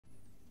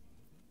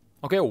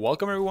Okay,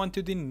 welcome everyone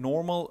to the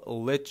Normal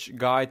Lych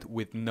guide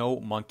with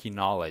no monkey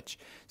knowledge.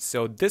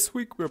 So this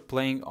week we're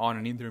playing on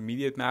an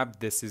intermediate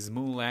map. This is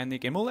Moon Landing,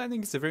 and Moon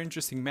Landing is a very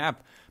interesting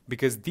map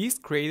because these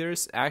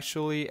craters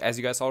actually, as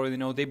you guys already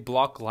know, they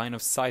block line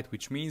of sight,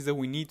 which means that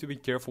we need to be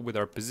careful with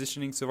our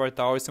positionings of our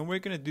towers, and we're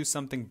going to do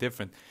something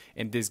different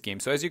in this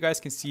game. So as you guys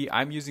can see,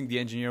 I'm using the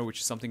Engineer,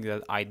 which is something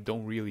that I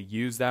don't really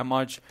use that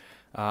much.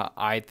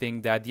 I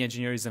think that the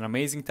Engineer is an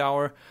amazing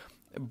tower,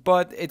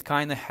 but it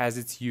kind of has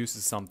its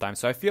uses sometimes.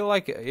 So I feel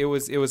like it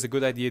was a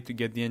good idea to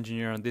get the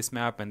Engineer on this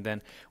map, and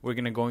then we're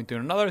gonna go into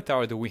another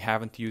tower that we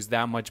haven't used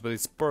that much, but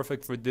it's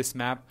perfect for this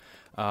map.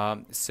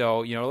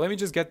 So let me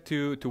just get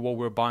to what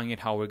we're buying and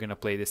how we're gonna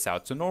play this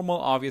out. So normal,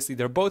 obviously,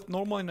 they're both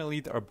normal and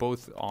elite are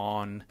both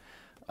on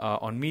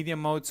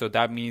medium mode, so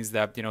that means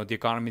that the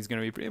economy is going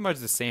to be pretty much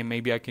the same.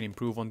 Maybe I can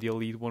improve on the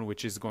elite one,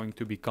 which is going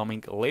to be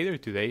coming later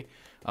today,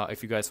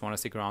 if you guys want to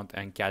stick around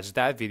and catch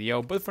that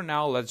video. But for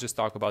now, let's just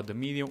talk about the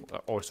medium,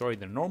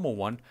 the normal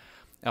one,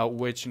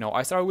 which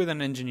I started with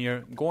an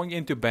Engineer going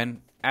into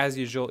Ben. As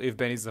usual, if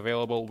Ben is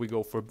available, we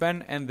go for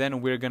Ben, and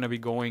then we're gonna be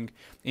going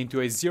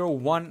into a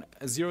 0-1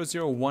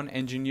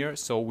 Engineer,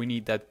 so we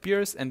need that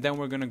Pierce, and then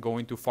we're gonna go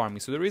into farming.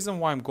 So the reason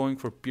why I'm going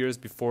for Pierce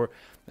before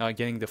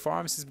getting the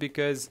farms is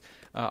because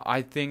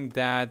I think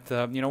that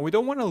we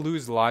don't want to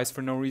lose lives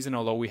for no reason,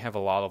 although we have a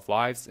lot of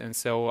lives, and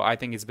so I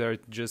think it's better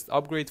to just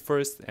upgrade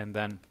first, and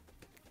then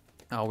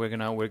we're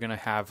gonna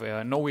have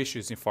no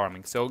issues in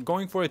farming. So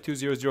going for a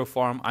 2-0-0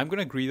 farm, I'm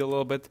gonna greed a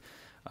little bit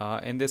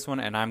in this one,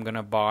 and I'm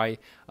gonna buy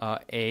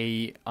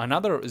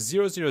another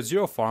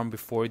 0-0-0 farm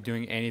before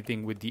doing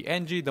anything with the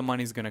NG. The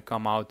money's gonna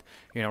come out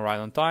right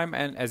on time,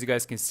 and as you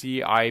guys can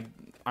see,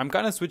 I'm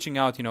kind of switching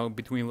out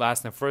between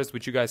last and first,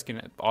 which you guys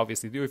can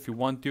obviously do if you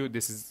want to.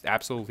 This is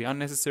absolutely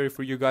unnecessary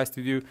for you guys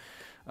to do.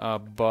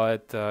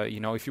 But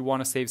if you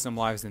want to save some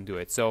lives, then do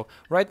it. So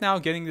right now,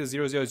 getting the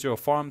 0-0-0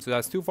 farm, so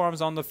that's 2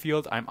 farms on the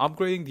field. I'm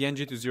upgrading the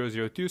NG to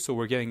 0-0-2, so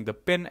we're getting the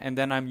pin, and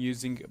then I'm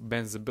using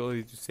Ben's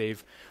ability to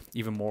save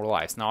even more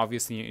lives. Now,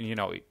 obviously,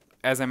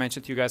 as I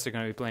mentioned, you guys are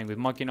going to be playing with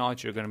monkey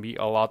knowledge. You're going to be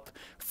a lot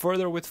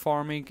further with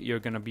farming. You're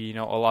going to be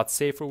a lot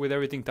safer with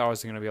everything.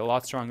 Towers are going to be a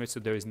lot stronger,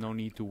 so there is no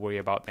need to worry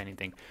about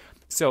anything.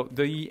 So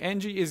the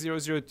NG is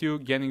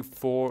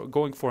 0-0-2,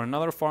 going for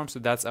another farm, so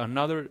that's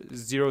another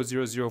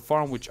 0-0-0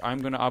 farm, which I'm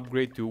going to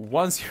upgrade to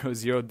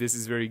 1-0-0. This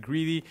is very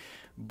greedy,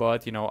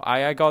 but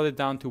I got it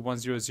down to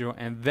 1-0-0,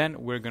 and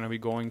then we're going to be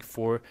going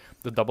for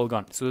the double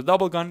gun. So the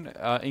double gun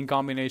in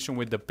combination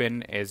with the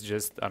pin is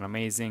just an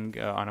amazing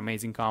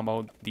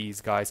combo.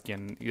 This guy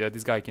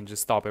can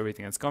just stop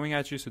everything that's coming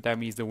at you, so that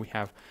means that we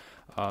have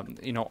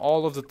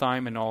all of the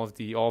time and all of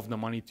the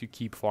money to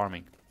keep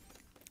farming.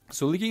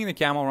 So leaking the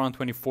camo around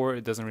 24,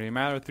 it doesn't really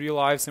matter, 3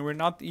 lives, and we're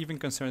not even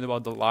concerned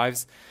about the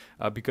lives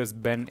because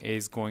Ben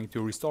is going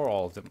to restore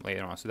all of them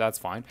later on, so that's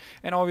fine.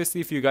 And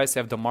obviously, if you guys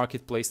have the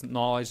marketplace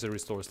knowledge that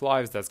restores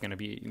lives, that's gonna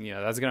be,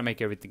 that's gonna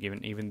make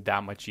everything even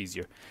that much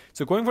easier.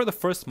 So going for the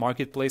first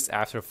marketplace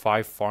after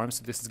 5 farms,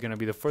 so this is gonna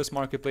be the first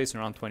marketplace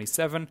around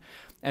 27,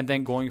 and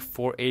then going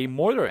for a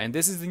mortar, and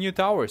this is the new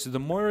tower. So the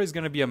mortar is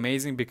gonna be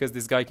amazing because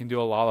this guy can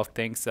do a lot of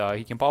things.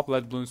 He can pop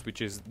lead balloons,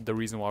 which is the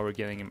reason why we're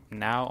getting him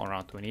now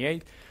around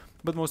 28.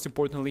 But most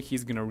importantly,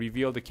 he's going to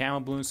reveal the camo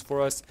balloons for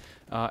us,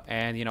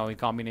 and in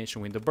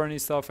combination with the burning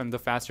stuff and the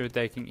faster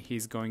attacking,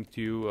 he's going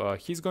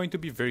to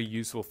be very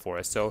useful for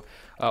us. So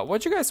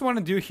what you guys want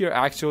to do here,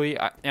 actually,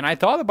 and I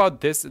thought about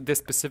this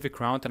specific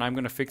round, and I'm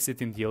going to fix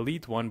it in the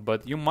elite one,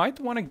 but you might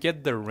want to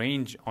get the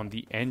range on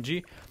the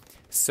NG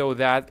so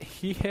that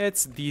he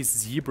hits these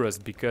zebras,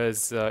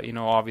 because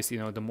obviously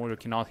the mortar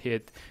cannot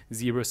hit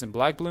zebras and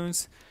black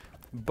balloons.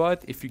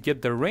 But if you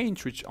get the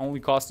range, which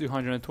only costs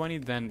 220,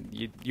 then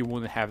you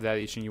wouldn't have that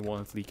issue, you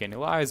won't leak any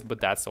lives,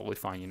 but that's totally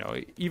fine,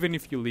 even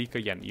if you leak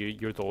again,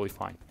 you're totally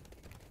fine.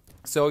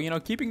 So,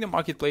 keeping the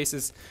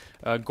marketplaces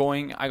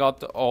going, I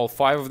got all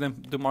 5 of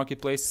them, the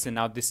marketplaces, and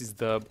now this is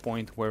the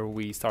point where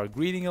we start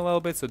greeding a little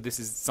bit, so this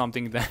is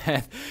something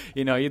that,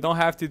 you don't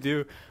have to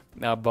do,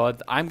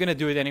 but I'm gonna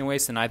do it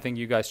anyways, and I think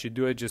you guys should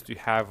do it just to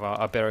have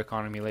a better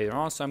economy later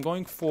on. So I'm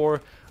going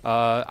for,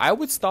 I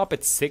would stop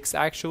at 6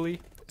 actually.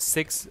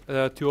 6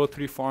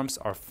 203 farms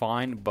are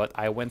fine, but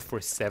I went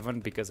for 7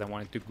 because I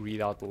wanted to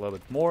greed out a little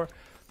bit more.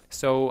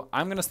 So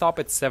I'm gonna stop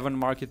at 7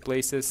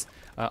 marketplaces.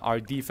 Our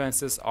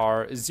defenses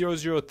are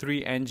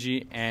 0-0-3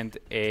 NG and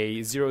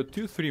a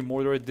 0-2-3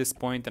 mortar at this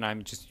point, and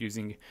I'm just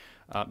using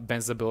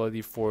Ben's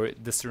ability for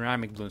the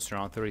ceramic balloons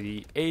around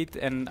 38,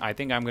 and I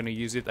think I'm gonna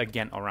use it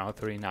again around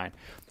 39.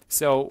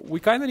 So we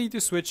kind of need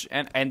to switch,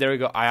 and there we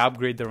go, I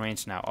upgrade the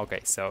range now. Okay,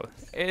 so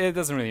it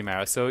doesn't really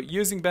matter. So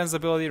using Ben's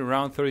ability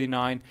around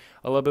 39,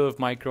 a little bit of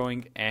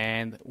microing,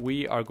 and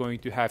we are going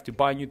to have to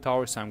buy new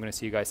towers, so I'm going to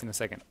see you guys in a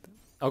second.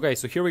 Okay,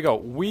 so here we go.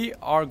 We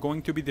are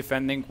going to be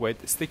defending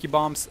with sticky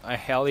bombs, a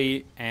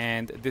heli,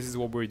 and this is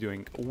what we're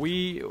doing.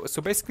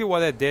 So basically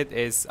what I did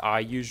is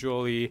I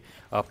usually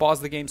pause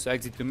the game, so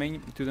exit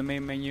to the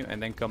main menu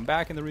and then come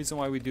back. And the reason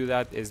why we do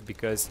that is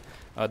because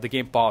the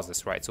game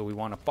pauses, right? So we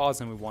want to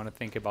pause and we want to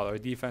think about our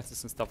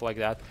defenses and stuff like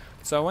that.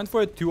 So I went for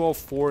a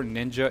 204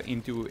 Ninja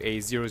into a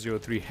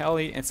 003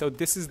 heli, and so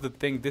this is the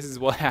thing. This is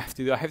what I have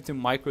to do. I have to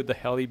micro the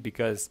heli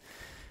because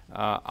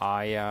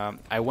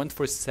I went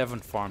for 7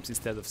 farms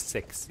instead of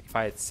 6. If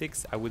I had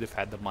 6, I would have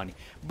had the money.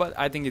 But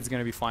I think it's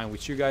gonna be fine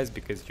with you guys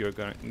because you're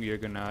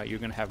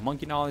gonna have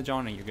monkey knowledge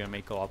on, and you're gonna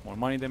make a lot more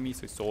money than me,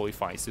 so it's totally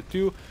fine. So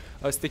 2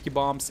 sticky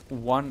bombs,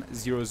 1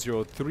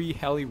 003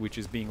 heli, which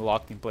is being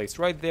locked in place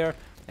right there,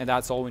 and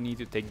that's all we need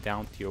to take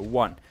down tier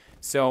 1.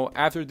 So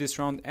after this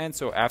round ends,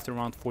 so after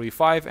round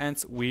 45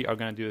 ends, we are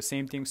going to do the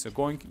same thing. So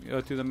going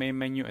to the main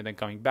menu and then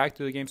coming back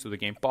to the game. So the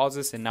game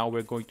pauses, and now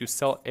we're going to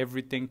sell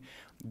everything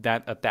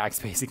that attacks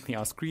basically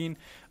on screen.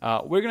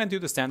 We're going to do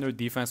the standard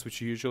defense,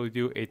 which you usually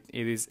do. It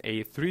is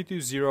a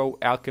 320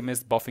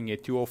 Alchemist buffing a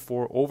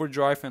 204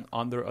 Overdrive and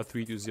under a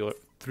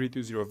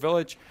 320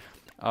 Village.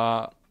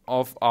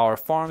 Of our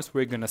farms,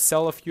 we're going to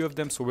sell a few of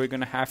them. So we're going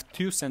to have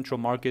 2 central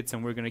markets,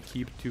 and we're going to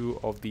keep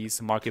 2 of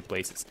these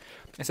marketplaces.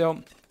 And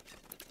so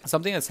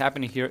something that's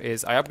happening here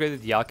is I upgraded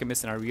the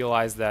Alchemist, and I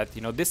realized that,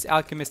 you know, this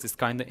Alchemist is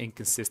kind of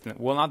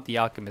inconsistent. Well, not the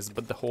Alchemist,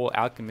 but the whole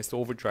Alchemist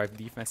Overdrive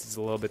defense is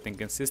a little bit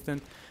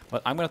inconsistent.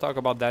 But I'm going to talk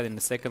about that in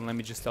a second. Let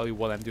me just tell you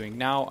what I'm doing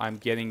now. I'm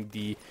getting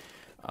the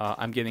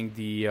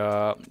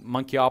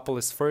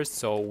Monkeyopolis first,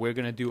 so we're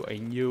gonna do a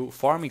new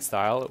farming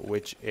style,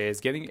 which is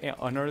getting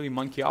an early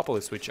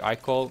Monkeyopolis, which I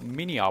call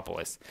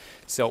Miniopolis.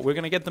 So we're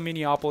gonna get the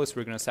Miniopolis,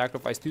 we're gonna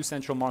sacrifice 2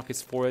 central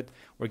markets for it.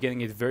 We're getting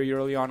it very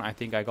early on. I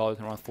think I got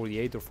it around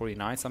 48 or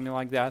 49, something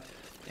like that.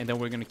 And then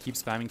we're gonna keep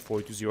spamming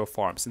 420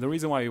 farms. And the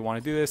reason why we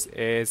want to do this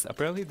is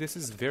apparently this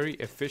is very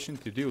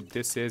efficient to do.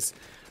 This is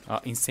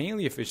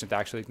insanely efficient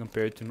actually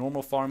compared to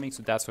normal farming,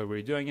 so that's why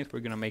we're doing it. We're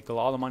gonna make a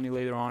lot of money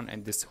later on,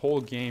 and this whole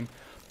game,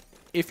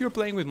 if you're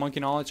playing with monkey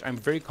knowledge, I'm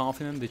very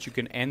confident that you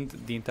can end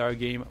the entire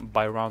game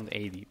by round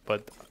 80.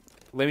 But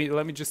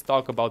let me just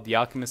talk about the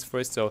Alchemist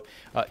first. So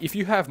if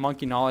you have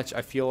monkey knowledge,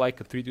 I feel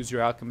like a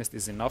 320 Alchemist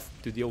is enough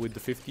to deal with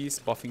the 50s.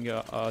 Buffing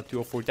a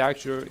 204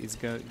 Dagger is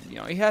gonna, you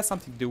know, it has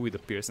something to do with the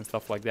Pierce and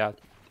stuff like that,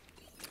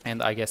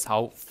 and I guess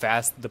how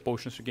fast the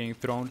potions are getting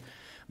thrown.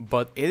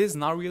 But it is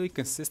not really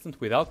consistent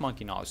without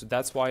monkey knowledge. So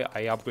that's why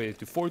I upgraded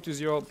to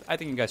 420. I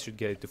think you guys should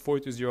get it to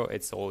 420.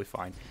 It's totally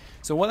fine.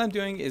 So what I'm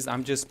doing is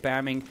I'm just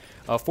spamming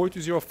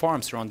 420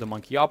 farms around the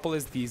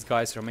Monkeyopolis. These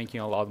guys are making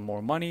a lot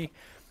more money.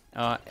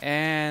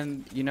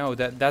 And you know,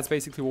 that's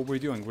basically what we're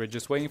doing. We're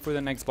just waiting for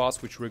the next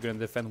boss, which we're going to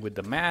defend with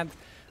the Mad.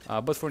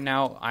 But for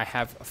now, I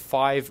have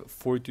 5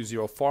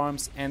 420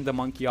 farms and the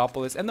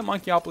Monkeyopolis, and the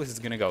Monkeyopolis is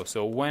gonna go.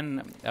 So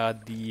when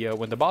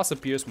the boss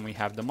appears, when we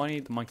have the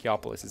money, the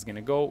Monkeyopolis is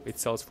gonna go. It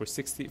sells for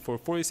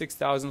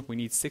 46,000. We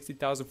need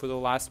 60,000 for the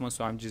last one,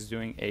 so I'm just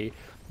doing a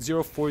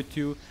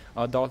 042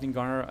 Darting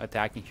Gunner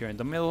attacking here in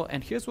the middle.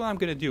 And here's what I'm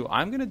gonna do.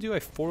 I'm gonna do a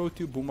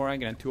 402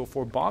 Boomerang and a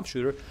 204 Bomb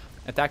Shooter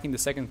attacking the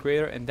second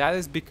crater, and that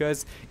is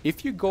because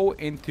if you go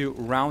into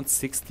round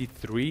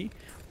 63,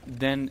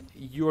 then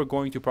you are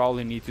going to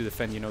probably need to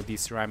defend, you know,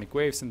 these ceramic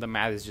waves, and the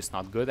Mad is just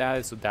not good at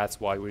it. So that's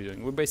why we're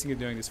basically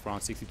doing this for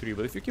round 63.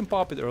 But if you can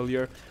pop it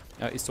earlier,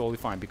 it's totally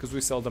fine, because we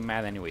sell the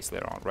Mad anyways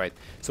later on, right?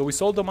 So we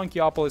sold the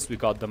Monkeyopolis, we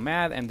got the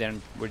Mad, and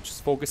then we're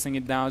just focusing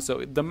it down.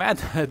 So the Mad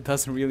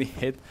doesn't really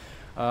hit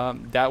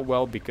that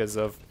well because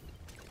of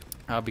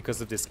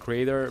this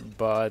crater,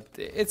 but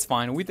it's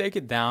fine. We take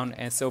it down.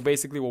 And so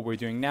basically what we're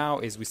doing now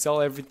is we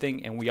sell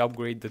everything and we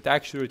upgrade the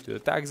attack shooter to the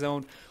attack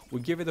zone. We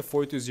give it a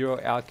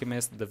 420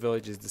 Alchemist. The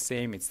village is the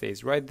same, it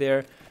stays right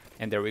there,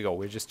 and there we go.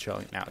 We're just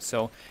chilling now.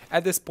 So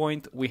at this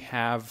point we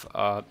have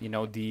you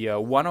know, the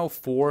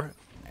 104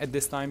 at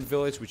this time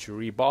village, which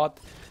we rebought.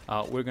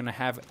 We're gonna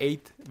have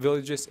 8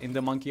 villages in the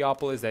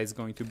Monkeyopolis. That is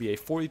going to be a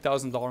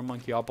 $40,000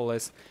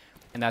 Monkeyopolis.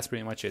 And that's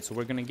pretty much it. So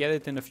we're gonna get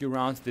it in a few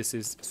rounds. This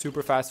is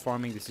super fast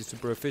farming. This is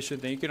super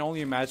efficient, and you can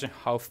only imagine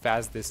how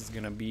fast this is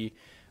gonna be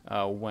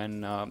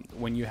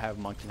when you have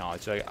monkey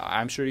knowledge. Like,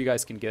 I'm sure you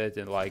guys can get it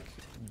in like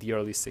the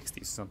early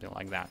 60s, something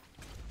like that.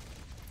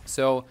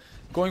 So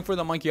going for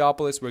the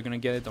Monkeyopolis, we're gonna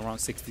get it around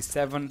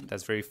 67.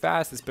 That's very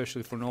fast,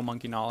 especially for no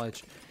monkey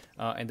knowledge.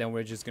 And then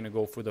we're just going to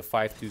go for the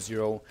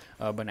 520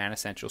 Banana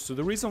Central. So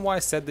the reason why I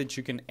said that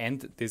you can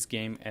end this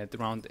game at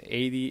around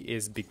 80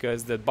 is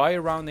because that by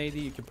around 80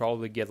 you can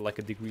probably get like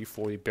a degree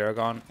 40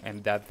 Paragon,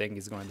 and that thing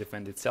is going to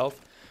defend itself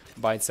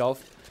by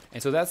itself.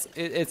 And so that's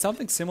it's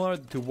something similar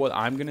to what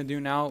I'm going to do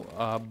now,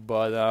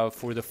 but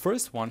for the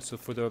first one, so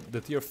for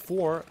the tier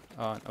 4,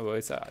 oh,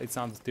 it's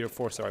not the tier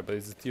 4, sorry, but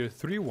it's the tier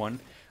 3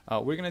 one,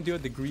 we're going to do a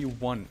degree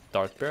 1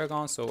 Dark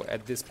Paragon. So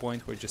at this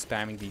point we're just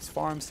spamming these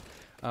farms.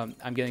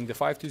 I'm getting the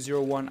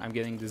 5201, I'm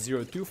getting the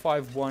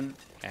 0251,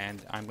 and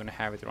I'm gonna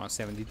have it around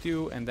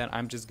 72, and then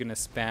I'm just gonna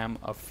spam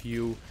a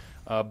few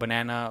not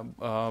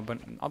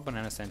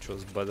banana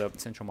centrals,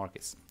 but central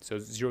markets, so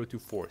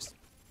 024s.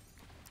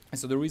 And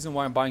so the reason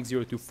why I'm buying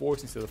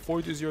 024s instead of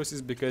 420s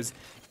is because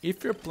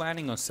if you're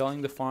planning on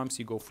selling the farms,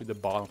 you go for the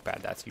bottom pad.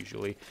 That's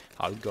usually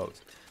how it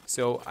goes.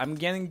 So I'm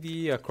getting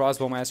the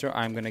crossbow master.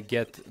 I'm gonna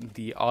get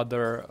the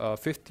other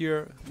 5th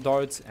tier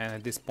darts, and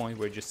at this point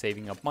we're just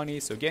saving up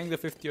money. So getting the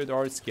 5th tier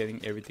darts, getting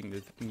everything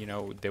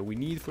that that we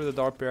need for the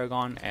dart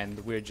paragon,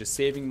 and we're just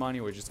saving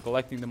money. We're just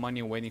collecting the money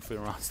and waiting for the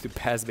rounds to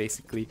pass,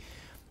 basically.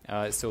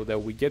 So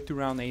that we get to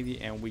round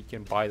 80 and we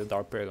can buy the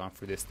Dart Paragon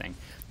for this thing.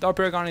 Dart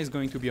Paragon is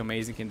going to be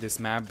amazing in this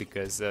map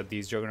because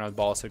these Juggernaut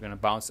balls are going to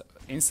bounce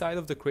inside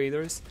of the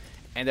craters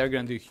and they're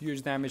going to do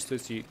huge damage. So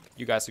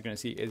you guys are going to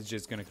see it's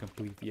just going to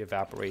completely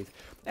evaporate.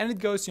 And it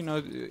goes,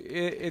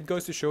 it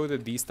goes to show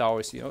that these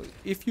towers,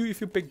 if you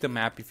pick the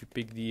map, if you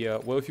pick the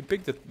if you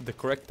pick the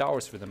correct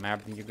towers for the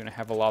map, then you're going to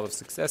have a lot of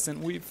success.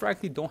 And we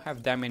frankly don't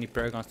have that many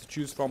Paragons to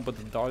choose from, but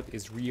the Dart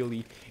is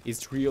really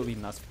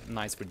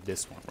nice for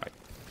this one, right?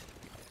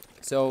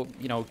 So,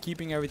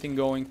 keeping everything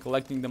going,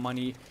 collecting the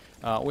money.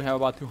 We have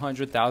about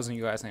 200,000.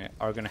 You guys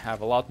are going to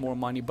have a lot more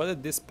money. But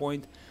at this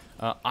point,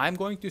 I'm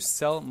going to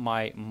sell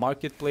my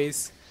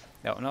marketplace.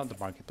 No, not the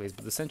marketplace,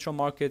 but the central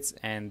markets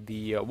and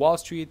the Wall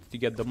Street to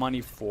get the money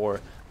for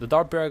the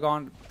Dart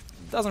Paragon.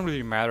 It doesn't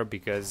really matter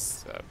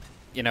because,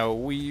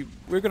 we're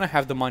going to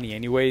have the money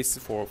anyways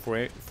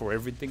for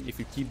everything. If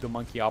you keep the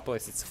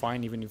Monkeyopolis, it's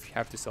fine, even if you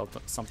have to sell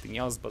something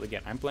else. But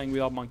again, I'm playing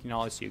without monkey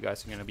knowledge, so you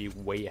guys are going to be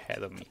way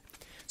ahead of me.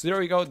 So there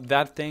we go,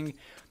 that thing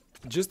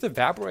just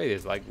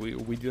evaporated. Like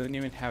we didn't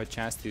even have a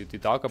chance to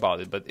talk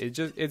about it, but it's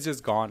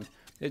just gone.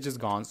 It's just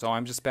gone. So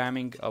I'm just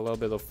spamming a little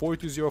bit of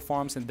 420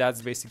 farms, and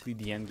that's basically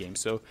the end game.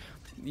 So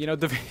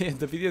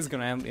the video is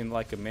gonna end in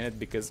like a minute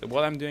because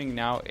what I'm doing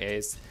now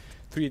is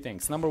 3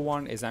 things. Number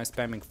 1 is I'm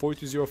spamming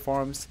 420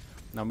 farms.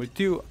 Number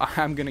 2,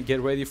 I'm gonna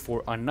get ready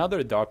for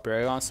another Dart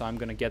Paragon, so I'm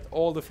gonna get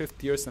all the 5th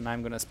tiers and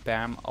I'm gonna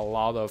spam a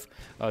lot of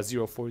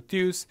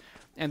 042s.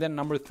 And then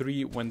number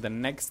 3, when the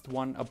next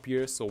one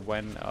appears, so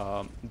when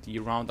the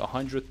round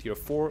 100 tier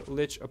 4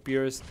 Lich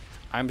appears,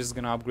 I'm just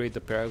gonna upgrade the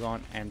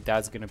Paragon, and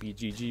that's gonna be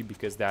GG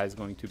because that is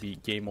going to be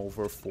game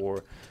over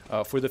for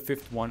the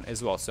 5th one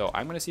as well. So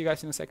I'm gonna see you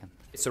guys in a second.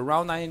 So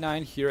round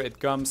 99, here it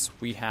comes.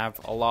 We have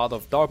a lot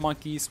of Dart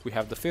Monkeys. We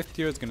have the 5th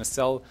tier. It's gonna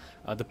sell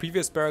the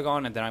previous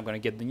Paragon, and then I'm gonna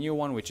get the new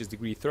one, which is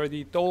degree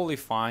 30. Totally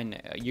fine.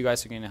 You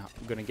guys are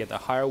gonna get a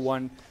higher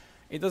one.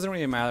 It doesn't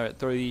really matter.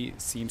 30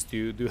 seems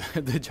to do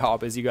the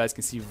job, as you guys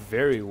can see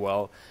very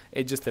well.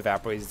 It just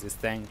evaporates this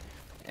thing,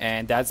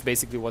 and that's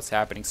basically what's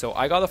happening. So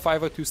I got a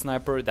 502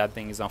 sniper. That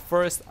thing is on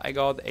first. I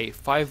got a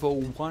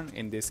 501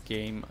 in this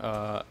game,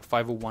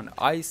 501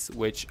 ice,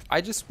 which I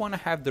just want to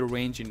have the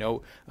range,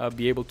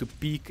 be able to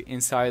peek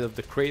inside of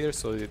the crater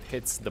so it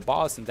hits the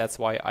boss, and that's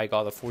why I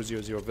got a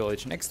 400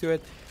 village next to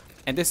it.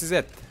 And this is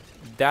it.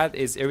 That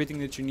is everything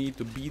that you need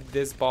to beat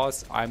this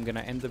boss. I'm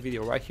gonna end the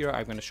video right here.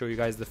 I'm gonna show you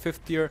guys the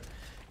 5th tier,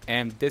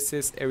 and this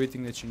is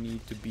everything that you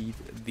need to beat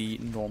the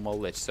normal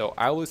Lich. So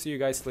I will see you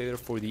guys later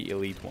for the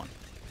elite one.